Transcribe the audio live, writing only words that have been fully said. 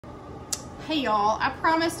Hey y'all, I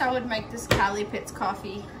promised I would make this Kylie Pitts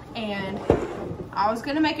coffee, and I was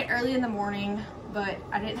gonna make it early in the morning, but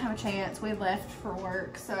I didn't have a chance. We left for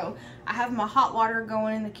work, so I have my hot water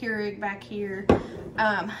going in the Keurig back here.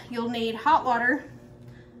 You'll need hot water,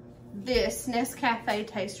 this Nescafe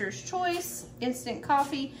Taster's Choice instant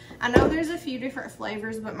coffee. I know there's a few different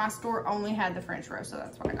flavors, but my store only had the French roast, so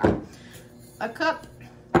that's what I got. A cup.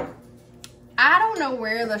 I don't know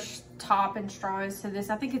where the top and straw is to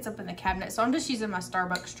this. I think it's up in the cabinet, so I'm just using my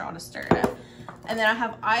Starbucks straw to stir it up. And then I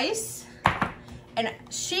have ice, and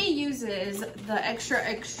she uses the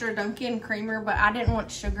extra Dunkin' creamer, but I didn't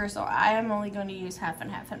want sugar, so I am only going to use half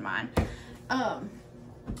and half in mine.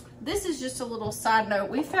 This is just a little side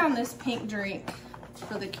note. We found this pink drink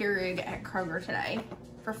for the Keurig at Kroger today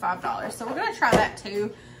for $5, so we're going to try that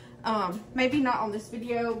too. Maybe not on this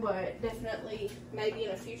video, but definitely maybe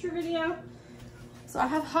in a future video. So I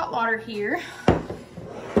have hot water here.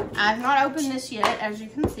 I've not opened this yet, as you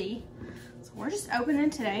can see. So we're just opening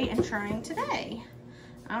today and trying today.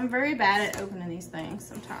 I'm very bad at opening these things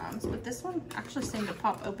sometimes, but this one actually seemed to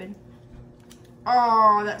pop open.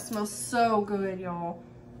 Oh, that smells so good, y'all.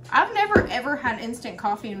 I've never ever had instant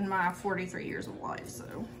coffee in my 43 years of life, so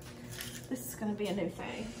this is gonna be a new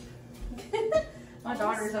thing. My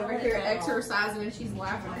daughter's over here exercising and she's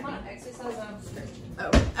laughing at me. I'm not exercising, I'm stretching. Oh,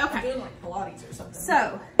 okay. I'm doing like Pilates or something.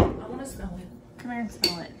 So, I want to smell it. come here and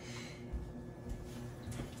smell it.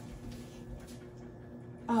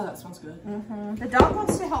 Oh, that smells good. The dog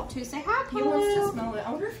wants to help too. Say hi, He Polo. wants to smell it.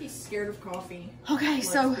 I wonder if he's scared of coffee. Okay, Like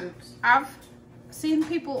so scoops. I've seen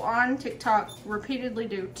people on TikTok repeatedly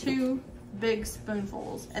do 2 big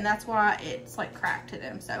spoonfuls, and that's why it's like cracked to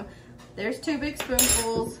them. So there's 2 big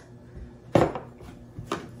spoonfuls.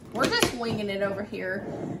 We're just winging it over here.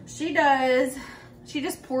 She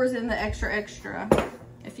just pours in the extra.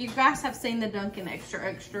 If you guys have seen the Dunkin'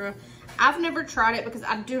 extra, I've never tried it because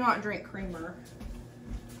I do not drink creamer.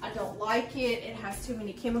 I don't like it. It has too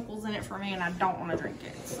many chemicals in it for me, and I don't want to drink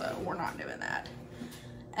it, so we're not doing that.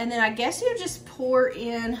 And then I guess you just pour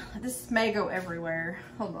in, this may go everywhere.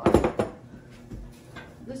 Hold on.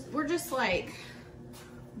 We're just like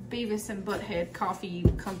Beavis and Butthead coffee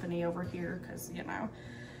company over here, because, you know.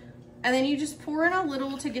 And then you just pour in a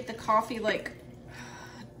little to get the coffee like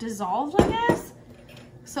dissolved, I guess.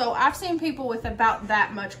 So I've seen people with about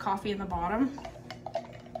that much coffee in the bottom.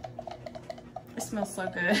 It smells so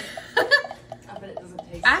good. I bet it doesn't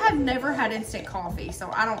taste I have never had instant coffee, so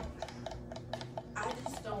I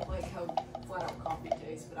just don't like how flat out coffee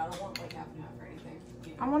tastes, but I don't want like half and half or anything.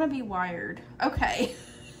 I want to be wired. Okay.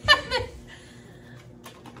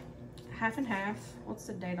 Half and half. What's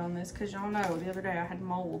the date on this? Because y'all know the other day I had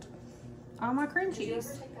mold on my cream cheese. Did you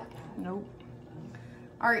ever take that back? Nope.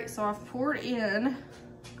 All right, so I've poured in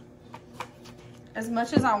as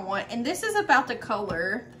much as I want, and this is about the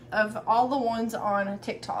color of all the ones on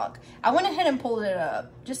TikTok. I went ahead and pulled it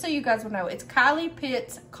up just so you guys would know. It's Kylie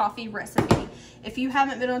Pitts Coffee Recipe. If you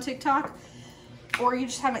haven't been on TikTok or you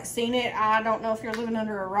just haven't seen it, I don't know if you're living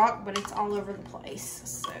under a rock, but it's all over the place.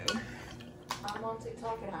 So I'm on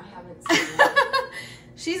TikTok and I haven't seen it.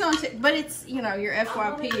 she's on TikTok, but it's, you know, your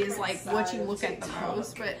FYP is like what you look at the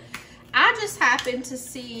most. But I just happened to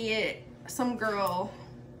see it, some girl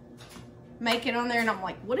make it on there, and I'm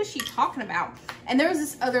like, what is she talking about? And there was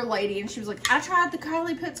this other lady, and she was like, I tried the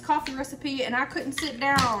Kylie Pitts coffee recipe and I couldn't sit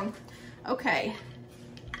down. Okay,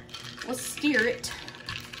 let's stir it.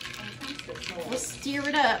 Let's stir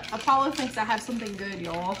it up. Apollo thinks I have something good,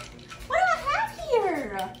 y'all. What do I have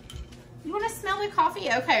here? You want to smell the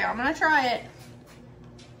coffee? Okay, I'm gonna try it.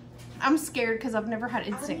 I'm scared because I've never had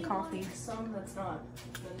instant coffee. Like some that's not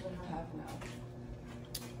better than I have now.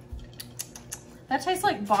 That tastes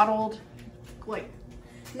like bottled, like,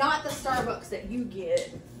 not the Starbucks that you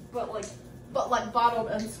get, but like bottled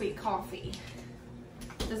unsweet coffee.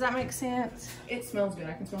 Does that make sense? It smells good.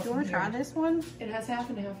 I can smell it. Do you want to try this one? It has half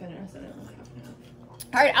and half in it. I said it was half and half.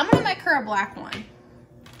 All right, I'm gonna make her a black one,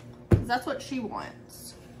 'cause that's what she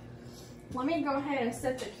wants. Let me go ahead and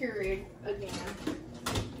set the Keurig again.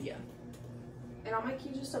 Yeah. And I'll make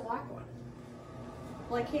you just a black one.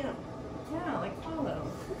 Like him. Yeah, like Paulo.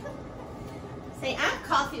 Say, I'm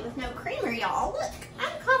coffee with no creamer, y'all. Look,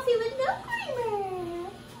 I'm coffee with no creamer.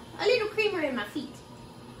 A little creamer in my feet.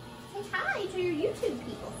 Say hi to your YouTube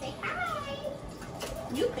people. Say hi.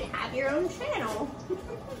 You could have your own channel.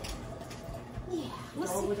 Yeah,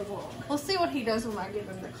 we'll see what he does when I give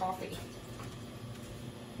him the coffee.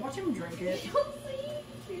 Watch him drink it.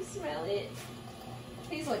 Do you smell it?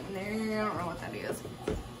 He's like, no, I don't know what that is.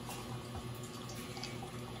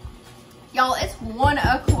 Y'all, it's 1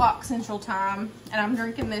 o'clock Central Time, and I'm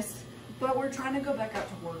drinking this. But we're trying to go back out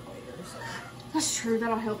to work later. So. That's true,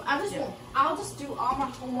 that'll help. I'll just do all my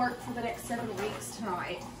homework for the next 7 weeks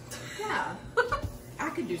tonight. Yeah. I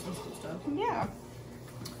could do some cool stuff. Yeah.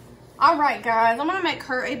 All right, guys, I'm gonna make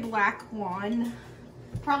her a black one.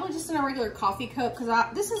 Probably just in a regular coffee cup,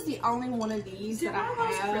 because this is the only one of these that I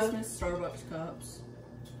have. Christmas Starbucks cups.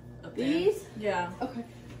 These? Yeah. Okay.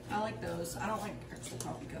 I like those. I don't like actual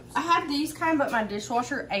coffee cups. I have these kind, but my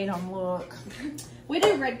dishwasher ate them. Look. We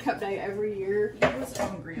do red cup day every year. I was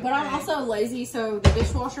hungry. But I'm also lazy, so the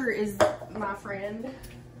dishwasher is my friend.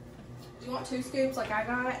 Do you want 2 scoops like I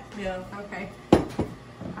got? Yeah. Okay.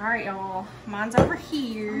 All right, y'all. Mine's over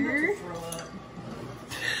here. I'm about to throw up.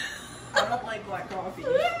 I don't like black coffee.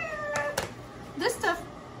 This stuff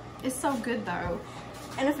is so good though.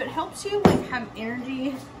 And if it helps you like have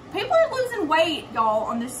energy, people are losing weight, y'all,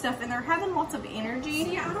 on this stuff, and they're having lots of energy.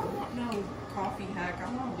 See, I don't want no coffee hack.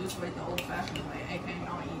 I want to lose weight the old-fashioned way, aka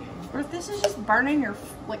not eating. Or if this is just burning your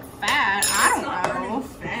like fat, I don't know. Burning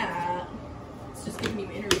fat. It's just giving you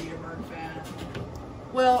energy to burn fat.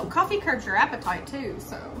 Well, coffee curbs your appetite too,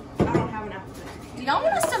 so. I don't have an appetite. Do y'all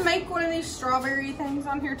want us to make one of these strawberry things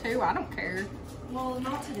on here too? I don't care. Well,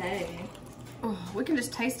 not today. Oh, we can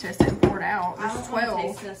just taste test it and pour it out. I There's don't want 12. to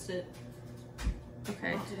taste test it.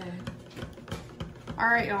 Okay. Not today. All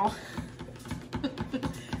right, y'all.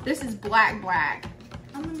 This is black.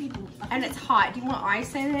 I'm gonna need. And it's hot. Do you want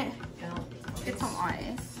ice in it? Yeah. Get some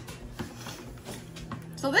ice.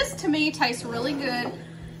 So this to me tastes really good.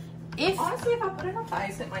 Honestly, if I put enough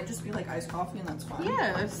ice, it might just be like iced coffee, and that's fine.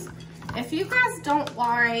 Yes. If you guys don't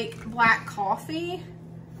like black coffee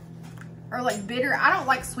or like bitter, I don't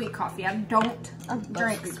like sweet coffee. I don't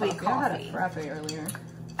drink sweet coffee. I had a frappe earlier.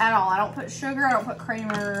 At all. I don't put sugar. I don't put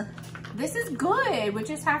creamer. This is good, which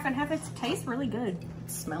is half and half. It tastes really good.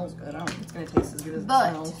 It smells good. I don't think it's gonna taste as good as it But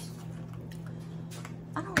smells.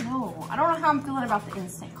 I don't know. I don't know how I'm feeling about the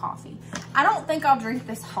instant coffee. I don't think I'll drink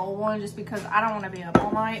this whole one just because I don't want to be up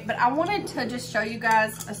all night. But I wanted to just show you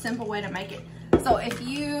guys a simple way to make it. So if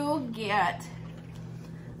you get,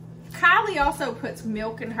 Kylie also puts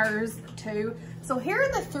milk in hers too. So here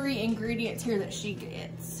are the 3 ingredients here that she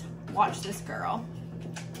gets. Watch this girl.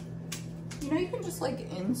 You know, you can just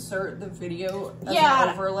like insert the video as Yeah. an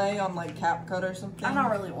overlay on like CapCut or something. I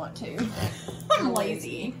don't really want to. I'm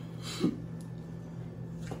lazy.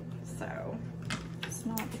 So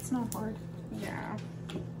It's not hard. yeah.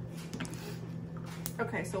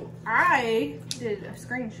 Okay, so I did a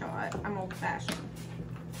screenshot. I'm old fashioned.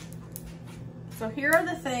 So here are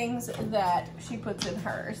the things that she puts in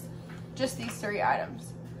hers. Just these 3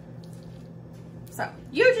 items. So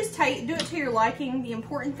you just do it to your liking. The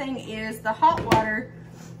important thing is the hot water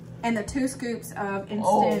and the 2 scoops of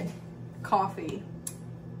instant coffee.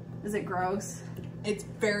 Is it gross? It's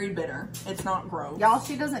very bitter. It's not gross. Y'all,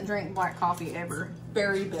 she doesn't drink black coffee ever.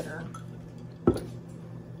 Very bitter.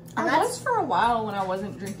 And I was for a while when I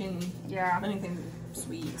wasn't drinking Yeah. anything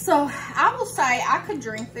sweet. So I will say I could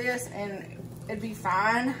drink this and it'd be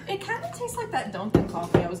fine. It kind of tastes like that Dunkin'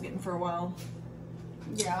 coffee I was getting for a while.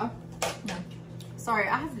 Yeah. Yeah. Sorry,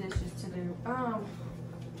 I have dishes to do. I don't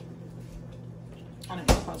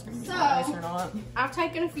know if I was going to be nice or not. I've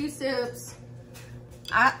taken a few sips.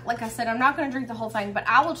 Like I said, I'm not going to drink the whole thing, but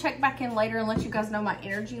I will check back in later and let you guys know my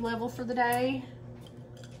energy level for the day.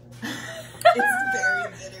 It's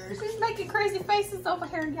very bitter. She's making crazy faces over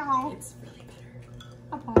here, y'all. It's really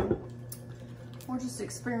bitter. Okay. We're just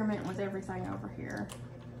experimenting with everything over here.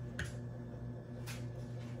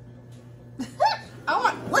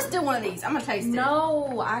 Let's do one of these. I'm gonna taste it.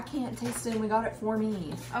 No, I can't taste it. We got it for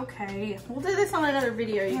me. Okay, we'll do this on another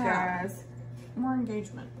video, you guys. More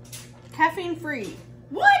engagement. Caffeine free.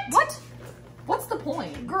 What? What's the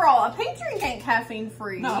point? Girl, a pink drink ain't caffeine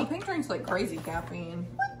free. No, a pink drink's like crazy caffeine.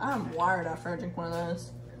 I'm wired after I drink one of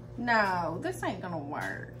those. No, this ain't gonna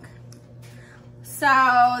work.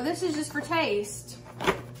 So this is just for taste.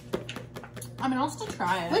 I mean, I'll still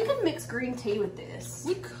try it. We could mix green tea with this.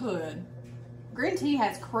 We could. Green tea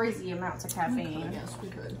has crazy amounts of caffeine. Yes, we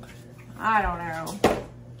could. I don't know.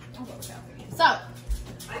 I'll go with caffeine. So,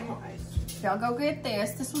 I want ice. y'all go get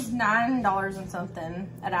this. This was $9 and something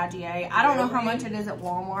at IGA. I don't know how much it is at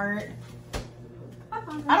Walmart. I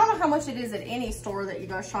don't know how much it is at any store that you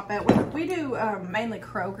guys shop at. We do mainly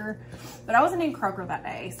Kroger, but I wasn't in Kroger that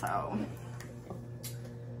day, so.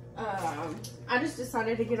 I just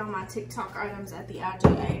decided to get on my TikTok items at the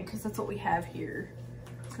IGA because that's what we have here.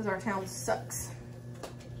 Because our town sucks.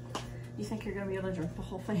 You think you're going to be able to drink the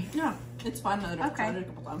whole thing? Yeah, it's fine though. I've Okay. tried it a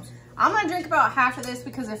couple times. I'm going to drink about half of this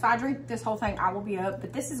because if I drink this whole thing, I will be up.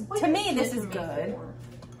 But this is, to me, this is good.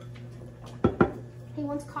 He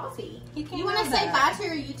wants coffee. He can't You want to have say that. bye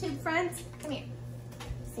to your YouTube friends? Come here.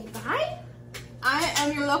 Say bye. I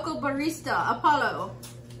am your local barista, Apollo,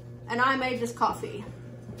 and I made this coffee.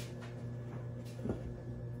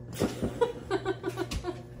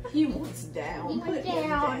 He wants down. You went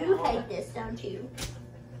down. You hate this, don't you?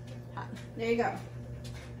 There you go.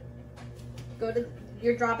 Go to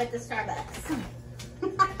your drop at the Starbucks.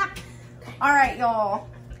 All right, y'all.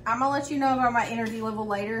 I'm gonna let you know about my energy level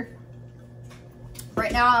later.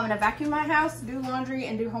 Right now, I'm gonna vacuum my house, do laundry,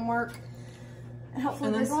 and do homework. And hopefully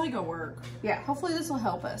And then this, probably go work. yeah, hopefully this will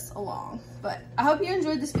help us along. But I hope you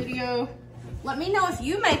enjoyed this video. Let me know if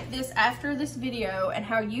you make this after this video and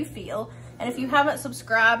how you feel. And if you haven't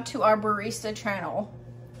subscribed to our barista channel,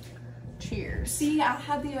 cheers. See, I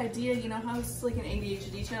had the idea, you know how it's like an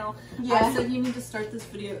ADHD channel? Yeah. I said you need to start the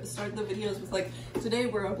videos with like, today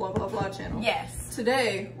we're a blah blah blah channel. Yes.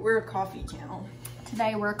 Today we're a coffee channel.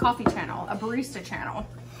 Today we're a coffee channel, a barista channel.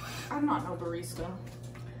 I'm not no barista.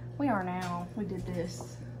 We are now. We did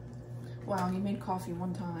this. Wow, you made coffee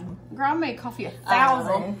one time. Girl, I made coffee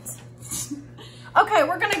 1,000. Okay,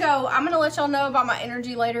 we're gonna go. I'm gonna let y'all know about my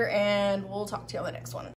energy later, and we'll talk to y'all in the next one.